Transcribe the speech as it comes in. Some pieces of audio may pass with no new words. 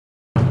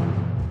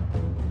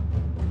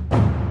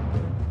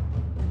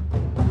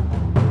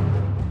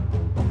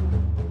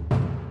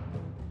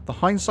The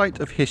hindsight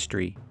of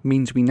history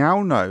means we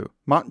now know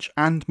much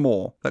and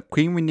more that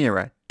Queen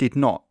Rhaenyra did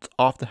not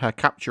after her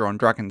capture on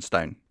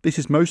Dragonstone. This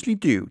is mostly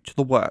due to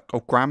the work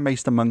of Grand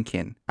Maester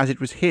Munkin, as it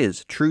was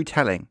his true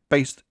telling,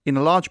 based in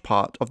a large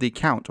part of the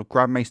account of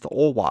Grand Maester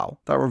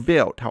Orwell, that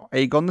revealed how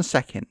Aegon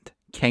II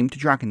came to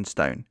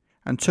Dragonstone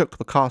and took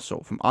the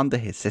castle from under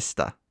his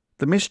sister.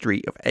 The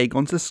mystery of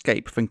Aegon's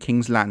escape from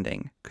King's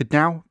Landing could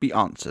now be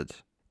answered.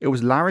 It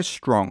was Larys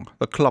Strong,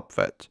 the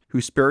clubfoot,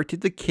 who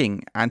spirited the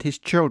king and his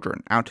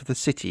children out of the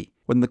city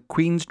when the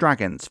Queen's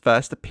dragons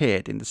first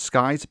appeared in the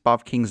skies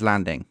above King's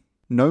Landing.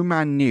 No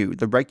man knew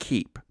the Red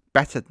Keep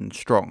better than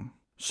Strong.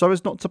 So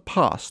as not to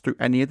pass through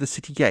any of the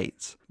city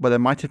gates where they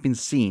might have been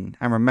seen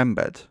and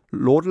remembered,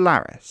 Lord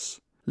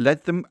Larys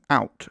led them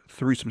out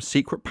through some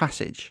secret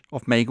passage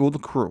of Maegor the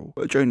Cruel,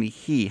 which only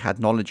he had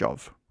knowledge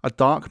of. A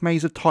dark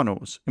maze of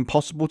tunnels,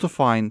 impossible to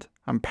find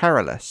and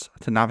perilous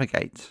to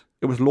navigate.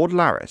 It was Lord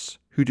Larys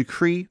who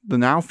decreed the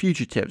now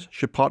fugitives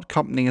should part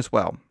company as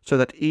well, so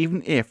that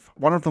even if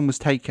one of them was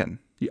taken,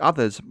 the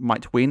others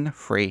might win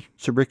free.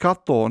 Sir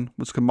Rickard Thorne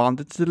was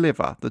commanded to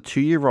deliver the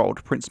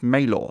 2-year-old Prince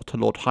Maelor to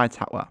Lord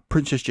Hightower.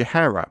 Princess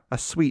Jaehaera, a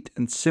sweet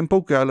and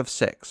simple girl of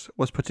 6,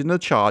 was put in the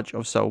charge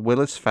of Sir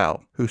Willis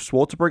Fell, who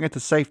swore to bring her to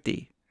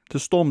safety to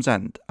Storm's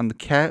End and the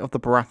care of the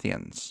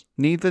Baratheons.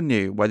 Neither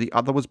knew where the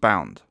other was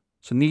bound,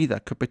 so neither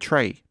could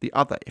betray the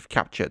other if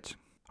captured.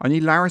 Only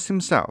Larys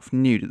himself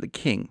knew that the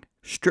king,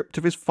 stripped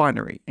of his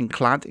finery and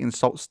clad in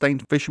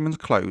salt-stained fisherman's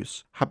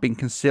clothes, had been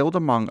concealed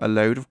among a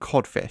load of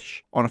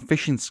codfish on a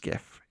fishing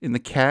skiff in the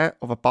care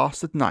of a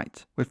bastard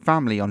knight with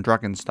family on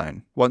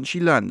Dragonstone. Once she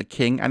learned the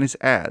king and his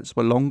heirs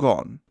were long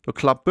gone, the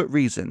club-but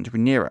reasoned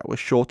Rhaenyra was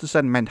sure to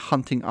send men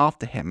hunting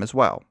after him as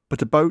well.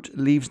 But a boat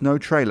leaves no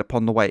trail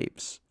upon the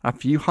waves, and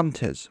few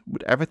hunters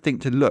would ever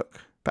think to look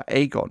for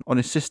Aegon on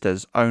his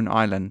sister's own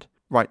island,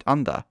 right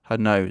under her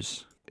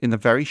nose, in the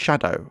very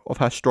shadow of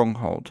her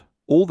stronghold.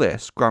 All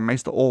this Grand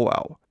Maester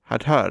Orwell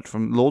had heard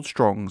from Lord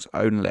Strong's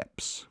own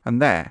lips,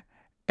 and there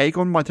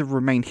Aegon might have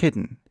remained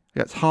hidden,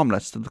 yet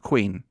harmless to the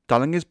Queen,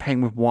 dulling his pain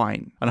with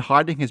wine and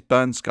hiding his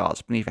burn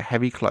scars beneath a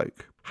heavy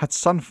cloak, had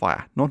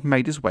Sunfire not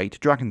made his way to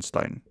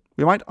Dragonstone.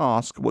 We might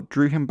ask what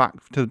drew him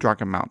back to the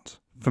Dragonmount,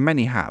 for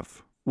many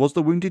have. Was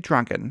the wounded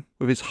dragon,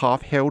 with his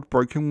half-healed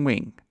broken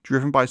wing,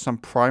 driven by some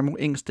primal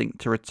instinct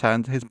to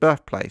return to his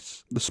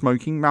birthplace, the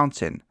smoking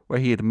mountain where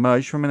he had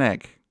emerged from an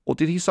egg? Or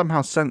did he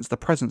somehow sense the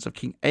presence of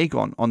King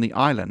Aegon on the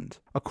island,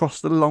 across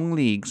the long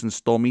leagues and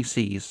stormy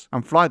seas,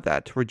 and fly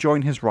there to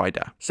rejoin his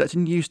rider?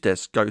 Certain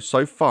Eustace goes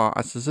so far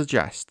as to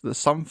suggest that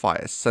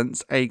Sunfire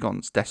sensed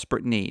Aegon's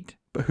desperate need,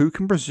 but who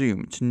can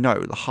presume to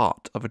know the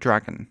heart of a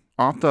dragon?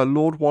 After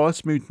Lord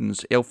Wallace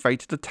Mouton's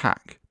ill-fated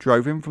attack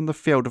drove him from the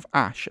field of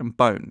ash and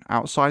bone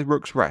outside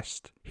Rook's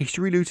Rest,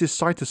 history loses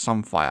sight of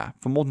Sunfire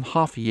for more than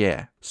half a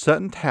year.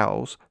 Certain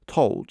tales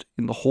told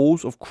in the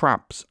halls of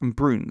crabs and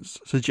bruins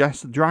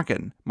suggest the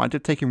dragon might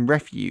have taken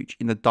refuge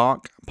in the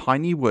dark,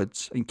 piney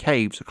woods and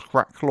caves of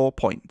Cracklaw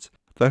Point.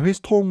 Though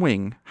his torn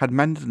wing had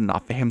mended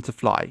enough for him to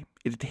fly,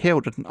 it had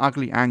healed at an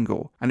ugly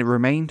angle, and it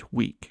remained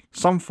weak.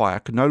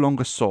 Sunfire could no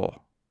longer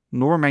soar,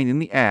 nor remain in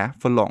the air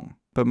for long,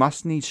 but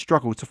must needs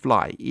struggle to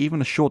fly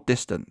even a short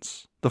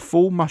distance. The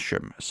full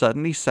mushroom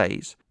certainly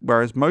says,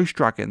 whereas most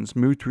dragons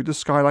moved through the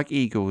sky like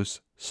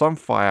eagles,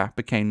 Sunfire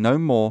became no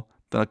more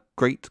than a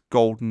great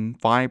golden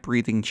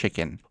fire-breathing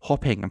chicken,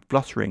 hopping and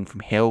fluttering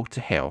from hill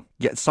to hill.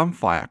 Yet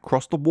Sunfire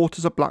crossed the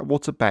waters of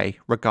Blackwater Bay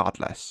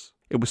regardless.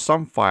 It was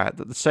Sunfire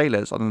that the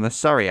sailors on the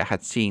Nessaria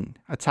had seen,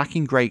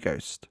 attacking Grey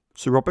Ghost.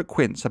 Sir Robert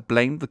Quince had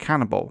blamed the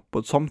cannibal,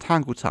 but Tom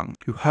Tangletongue,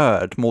 who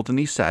heard more than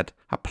he said,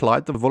 had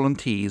plied the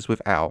volunteers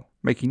with ale,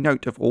 making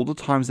note of all the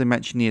times they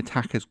mentioned the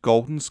attacker's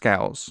golden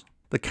scales.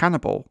 The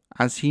cannibal,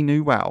 as he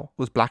knew well,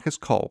 was black as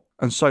coal,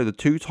 and so the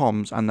two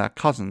Toms and their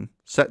cousin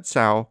set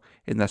sail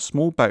in their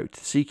small boat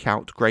to seek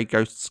out Grey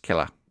Ghost's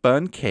killer.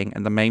 Burn King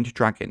and the maimed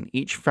dragon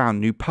each found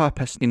new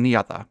purpose in the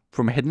other.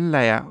 From a hidden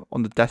lair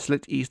on the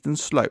desolate eastern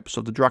slopes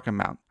of the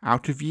Dragonmount,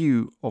 out of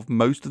view of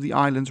most of the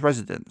island's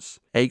residents,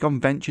 Aegon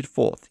ventured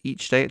forth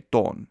each day at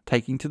dawn,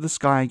 taking to the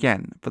sky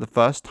again for the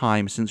first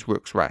time since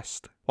Rook's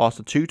Rest, whilst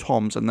the two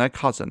Toms and their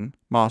cousin,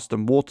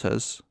 Marston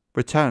Waters,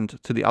 returned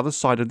to the other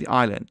side of the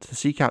island to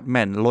seek out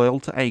men loyal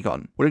to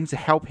Aegon, willing to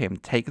help him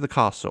take the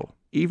castle.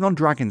 Even on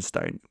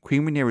Dragonstone,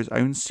 Queen Rhaenyra's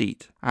own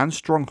seat and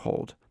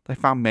stronghold, they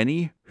found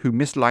many who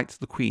misliked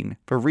the Queen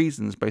for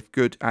reasons both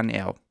good and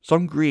ill.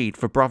 Some grieved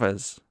for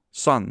brothers,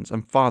 sons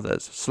and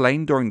fathers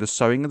slain during the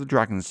sowing of the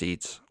dragon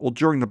seeds, or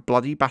during the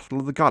bloody Battle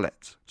of the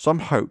Gullet. Some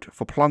hoped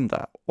for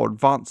plunder or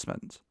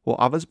advancement, while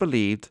others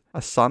believed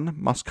a son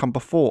must come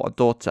before a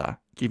daughter,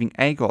 giving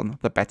Aegon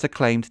the better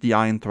claim to the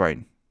Iron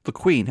Throne. The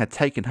Queen had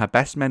taken her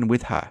best men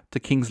with her to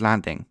King's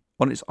Landing.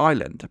 On its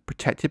island,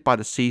 protected by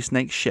the sea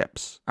snake's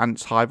ships and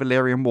its high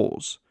Valyrian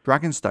walls,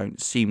 Dragonstone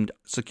seemed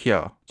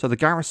secure, so the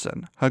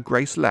garrison her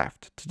grace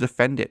left to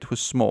defend it was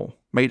small,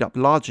 made up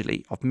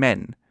largely of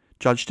men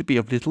judged to be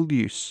of little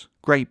use,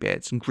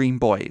 greybeards and green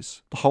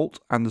boys, the halt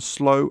and the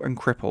slow and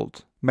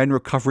crippled, men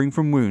recovering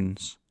from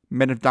wounds,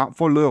 men of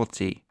doubtful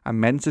loyalty,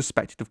 and men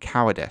suspected of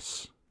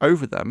cowardice.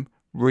 Over them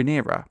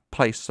Rhaenyra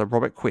placed Sir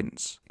Robert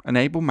Quince, an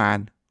able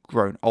man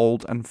grown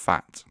old and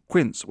fat.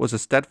 Quince was a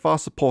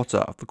steadfast supporter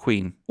of the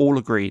Queen, all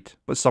agreed,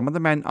 but some of the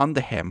men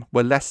under him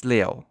were less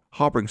loyal,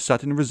 harbouring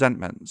certain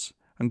resentments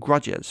and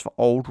grudges for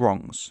old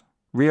wrongs,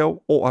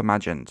 real or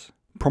imagined.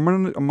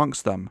 Prominent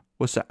amongst them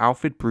was Sir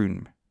Alfred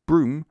Broome.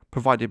 Broome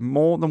provided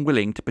more than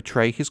willing to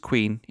betray his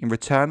queen in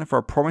return for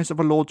a promise of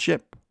a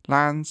lordship,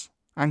 lands,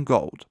 and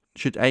gold,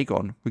 should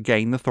Aegon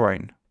regain the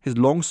throne. His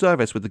long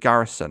service with the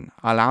garrison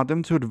allowed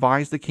him to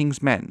advise the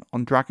king's men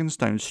on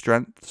Dragonstone's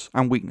strengths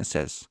and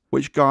weaknesses,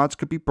 which guards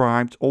could be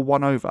bribed or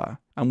won over,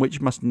 and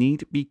which must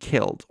need be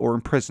killed or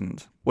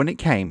imprisoned. When it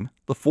came,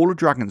 the fall of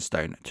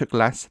Dragonstone took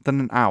less than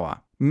an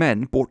hour.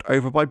 Men brought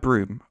over by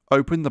Broome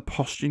opened the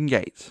postern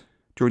gate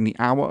during the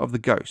hour of the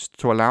ghost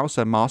to allow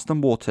Sir Marston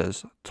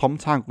Waters, Tom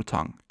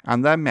Tangletongue,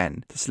 and their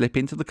men to slip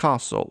into the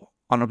castle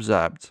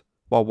unobserved,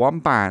 while one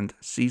band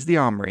seized the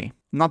armoury.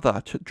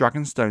 Another took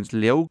Dragonstone's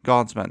Lille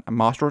guardsman and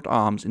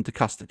master-at-arms into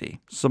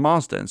custody. Sir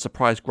Marston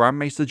surprised Grand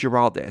Maester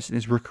Giraldus in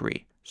his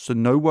rookery, so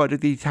no word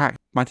of the attack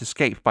might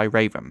escape by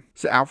Raven.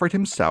 Sir Alfred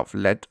himself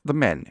led the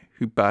men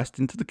who burst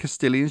into the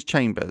Castellan's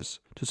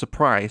chambers to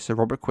surprise Sir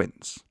Robert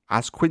Quince.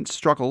 As Quince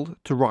struggled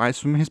to rise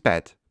from his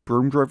bed,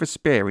 Broome drove a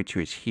spear into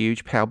his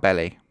huge pale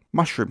belly.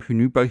 Mushroom, who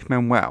knew both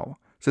men well,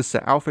 says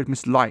Sir Alfred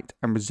misliked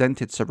and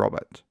resented Sir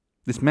Robert.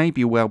 This may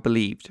be well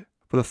believed,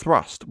 for the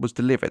thrust was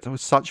delivered with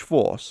such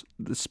force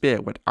that the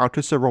spear went out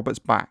of Sir Robert's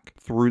back,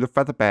 through the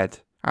feather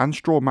bed and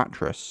straw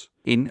mattress,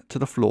 into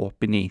the floor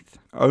beneath.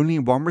 Only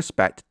in one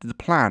respect did the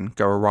plan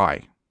go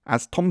awry.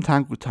 As Tom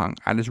Tangletongue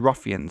and his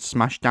ruffians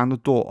smashed down the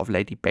door of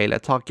Lady Baela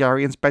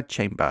Targaryen's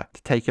bedchamber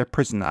to take her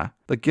prisoner,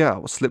 the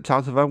girl slipped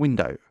out of her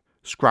window,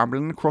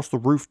 scrambling across the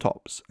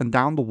rooftops and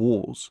down the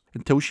walls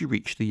until she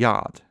reached the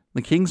yard.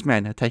 The king's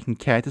men had taken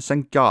care to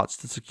send guards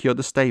to secure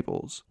the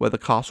stables where the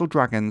castle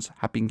dragons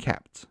had been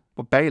kept.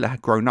 But Baela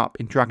had grown up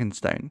in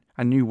Dragonstone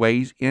and knew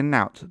ways in and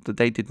out that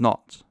they did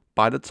not.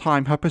 By the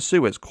time her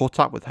pursuers caught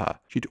up with her,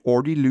 she'd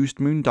already loosed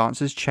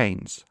Moondancer's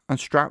chains and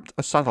strapped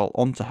a saddle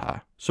onto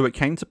her. So it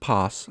came to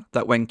pass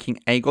that when King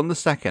Aegon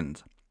II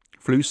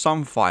flew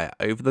Sunfire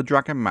over the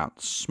Dragon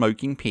Mount's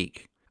smoking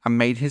peak and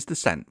made his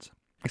descent,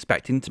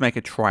 expecting to make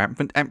a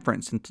triumphant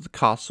entrance into the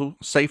castle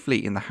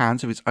safely in the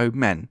hands of his own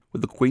men,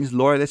 with the Queen's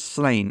loyalists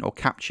slain or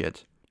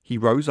captured, he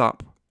rose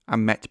up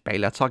and met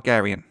Baela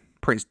Targaryen,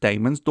 Prince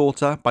Daemon's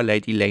daughter by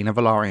Lady Laena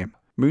Velaryon.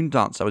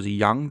 Moondancer was a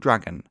young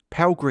dragon,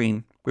 pale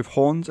green, with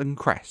horns and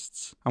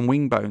crests, and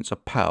wing bones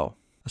of pearl.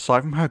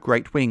 Aside from her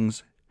great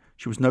wings,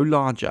 she was no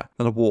larger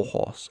than a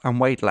warhorse, and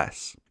weighed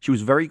less. She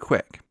was very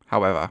quick,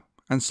 however,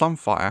 and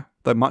Sunfire,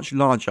 though much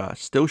larger,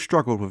 still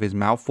struggled with his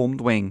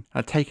malformed wing,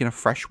 and had taken a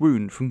fresh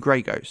wound from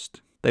Greyghost.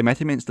 They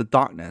met amidst the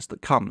darkness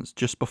that comes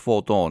just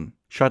before dawn,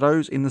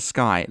 shadows in the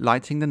sky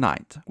lighting the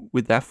night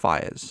with their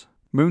fires.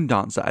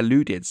 Moondancer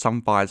eluded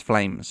Sunfire's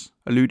flames,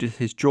 eluded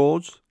his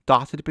jaws,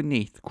 darted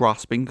beneath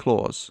grasping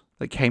claws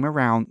that came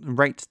around and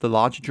raked the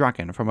larger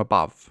dragon from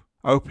above,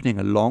 opening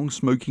a long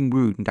smoking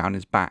wound down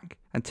his back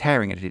and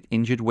tearing at his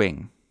injured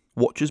wing.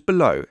 Watchers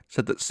below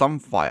said that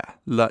Sunfire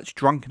lurched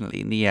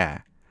drunkenly in the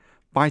air,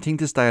 fighting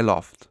to stay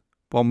aloft,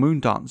 while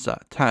Moondancer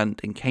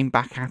turned and came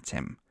back at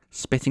him,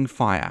 spitting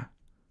fire.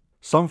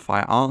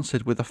 Sunfire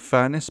answered with a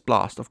furnace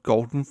blast of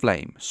golden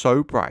flame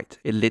so bright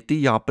it lit the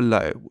yard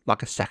below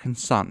like a second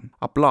sun,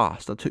 a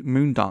blast that took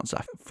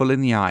Moondancer full in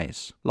the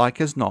eyes.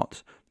 Like as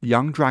not, the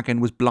young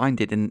dragon was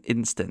blinded in an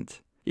instant,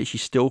 yet she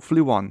still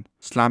flew on,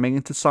 slamming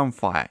into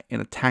Sunfire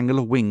in a tangle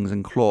of wings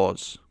and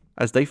claws.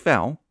 As they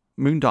fell,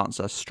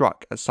 Moondancer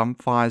struck at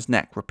Sunfire's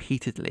neck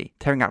repeatedly,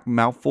 tearing out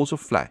mouthfuls of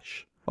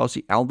flesh, whilst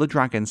the elder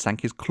dragon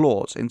sank his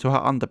claws into her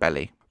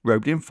underbelly.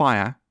 Robed in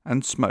fire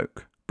and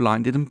smoke,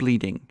 blinded and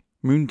bleeding,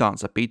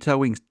 Moondancer beat her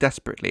wings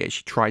desperately as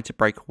she tried to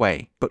break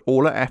away, but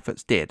all her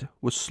efforts did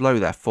was slow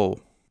their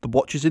fall. The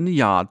watchers in the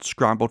yard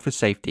scrambled for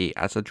safety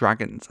as the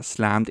dragons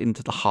slammed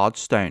into the hard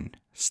stone,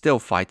 still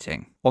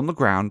fighting. On the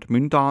ground,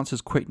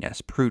 Moondancer's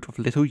quickness proved of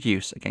little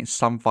use against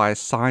Sunfire's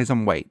size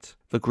and weight.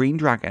 The green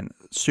dragon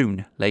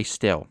soon lay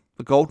still.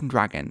 The golden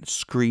dragon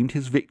screamed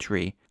his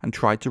victory and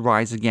tried to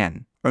rise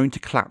again, only to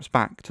collapse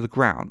back to the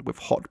ground with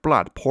hot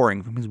blood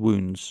pouring from his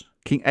wounds.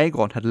 King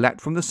Aegon had leapt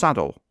from the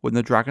saddle when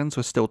the dragons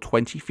were still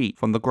 20 feet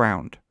from the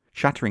ground,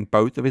 shattering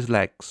both of his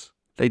legs.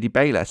 Lady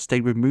Baela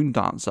stayed with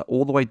Moondancer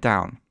all the way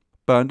down.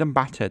 Burned and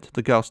battered,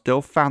 the girl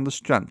still found the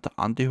strength to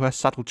undo her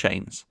saddle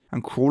chains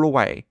and crawl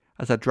away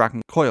as her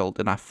dragon coiled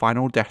in her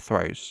final death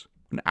throes.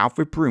 When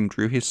Alfred Broome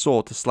drew his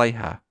sword to slay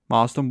her,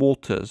 Marston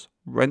Waters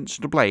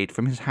wrenched the blade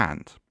from his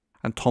hand,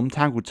 and Tom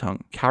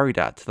Tangletongue carried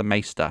her to the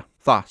maester.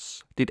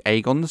 Thus did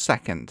Aegon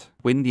II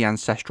win the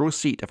ancestral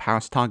seat of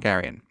House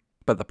Targaryen.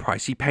 But the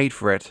price he paid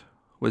for it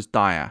was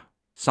dire.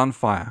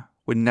 Sunfire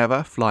would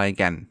never fly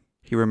again.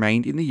 He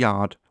remained in the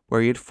yard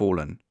where he had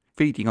fallen,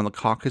 feeding on the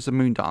carcass of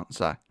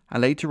Moondancer,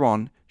 and later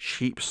on,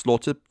 sheep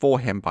slaughtered for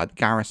him by the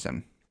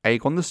garrison.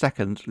 Aegon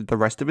II lived the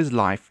rest of his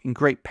life in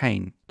great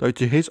pain, though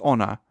to his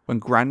honour, when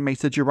Grand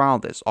Maester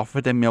Giraldus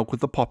offered him milk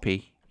with the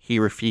poppy, he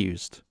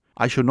refused.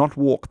 "I shall not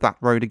walk that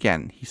road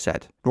again," he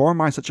said, "nor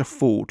am I such a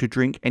fool to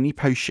drink any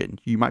potion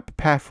you might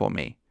prepare for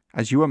me,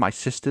 as you are my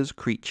sister's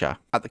creature."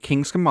 At the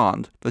king's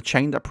command, the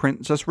chain that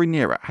Princess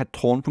Rhaenyra had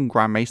torn from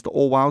Grand Maester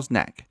Orwell's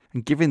neck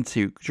and given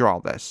to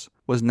Geraldus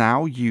was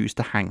now used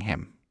to hang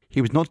him.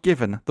 He was not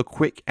given the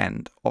quick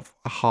end of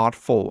a hard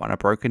fall and a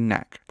broken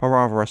neck, but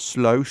rather a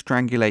slow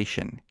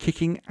strangulation,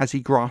 kicking as he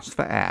grasped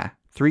for air.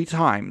 3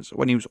 times,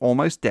 when he was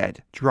almost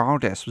dead,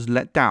 Geraldus was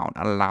let down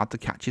and allowed to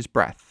catch his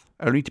breath,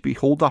 only to be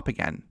hauled up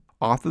again.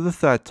 After the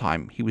 3rd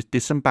time, he was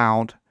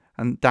disemboweled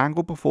and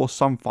dangled before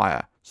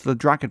Sunfire so the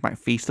dragon might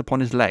feast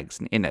upon his legs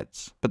and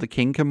innards. But the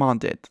king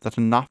commanded that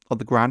enough of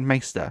the Grand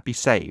Maester be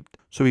saved,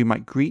 so he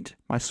might greet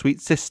my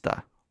sweet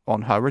sister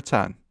on her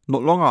return.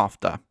 Not long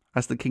after,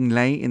 as the king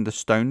lay in the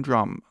stone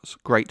drum's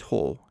great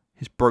hall,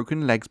 his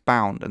broken legs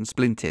bound and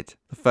splintered,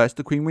 the first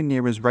of Queen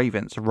Rhaenyra's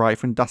ravens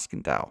arrived from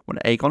Duskendale. When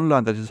Aegon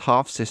learned that his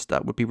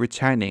half-sister would be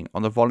returning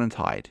on the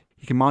Volantide,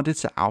 he commanded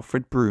Sir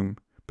Alfred Broom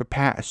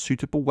prepare a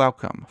suitable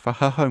welcome for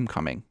her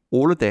homecoming.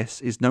 All of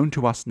this is known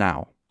to us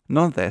now.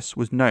 None of this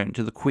was known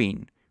to the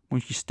Queen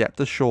when she stepped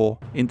ashore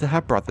into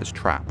her brother's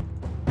trap.